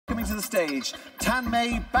coming to the stage,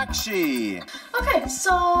 Tanmay Bakshi. Okay,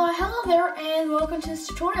 so hello there and welcome to this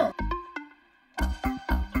tutorial.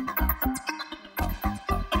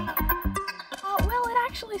 Well, it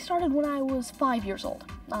actually started when I was 5 years old.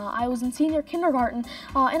 I was in senior kindergarten,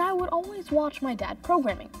 and I would always watch my dad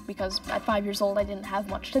programming, because at 5 years old I didn't have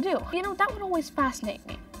much to do. You know, that would always fascinate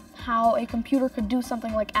me, how a computer could do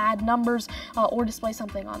something like add numbers or display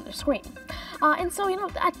something on the screen. And so, you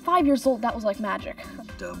know, at 5 years old, that was like magic.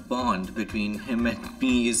 The bond between him and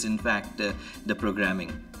me is, in fact, the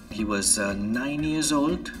programming. He was 9 years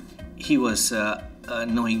old. He was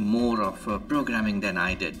knowing more of programming than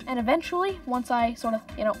I did. And eventually, once I sort of,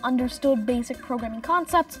 understood basic programming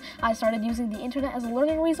concepts, I started using the internet as a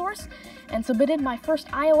learning resource and submitted my first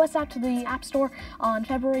iOS app to the App Store on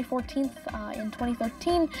February 14th in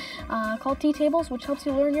 2013 called T-Tables, which helps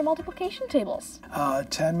you learn your multiplication tables.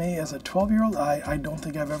 Tanmay, as a 12-year-old, I don't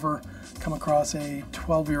think I've ever come across a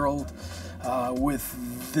 12-year-old with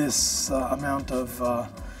this amount of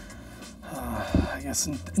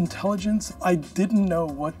intelligence. I didn't know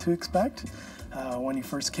what to expect. When he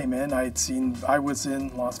first came in, I was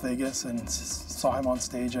in Las Vegas and saw him on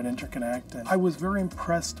stage at Interconnect, and I was very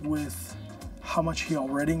impressed with how much he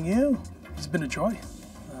already knew. It's been a joy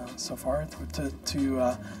so far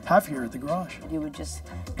to have here at the garage. You would just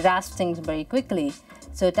grasp things very quickly.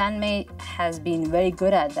 So Tanmay has been very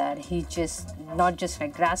good at that. He not just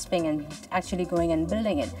like grasping and actually going and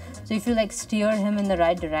building it. So if you like steer him in the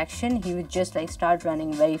right direction, he would just like start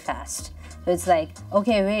running very fast. So it's like,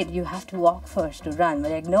 okay, wait, you have to walk first to run.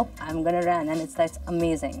 But like, nope, I'm gonna run, and it's like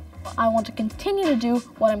amazing. I want to continue to do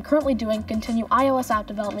what I'm currently doing, continue iOS app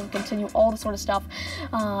development, continue all this sort of stuff,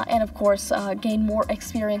 and of course, gain more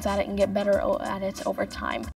experience at it and get better at it over time.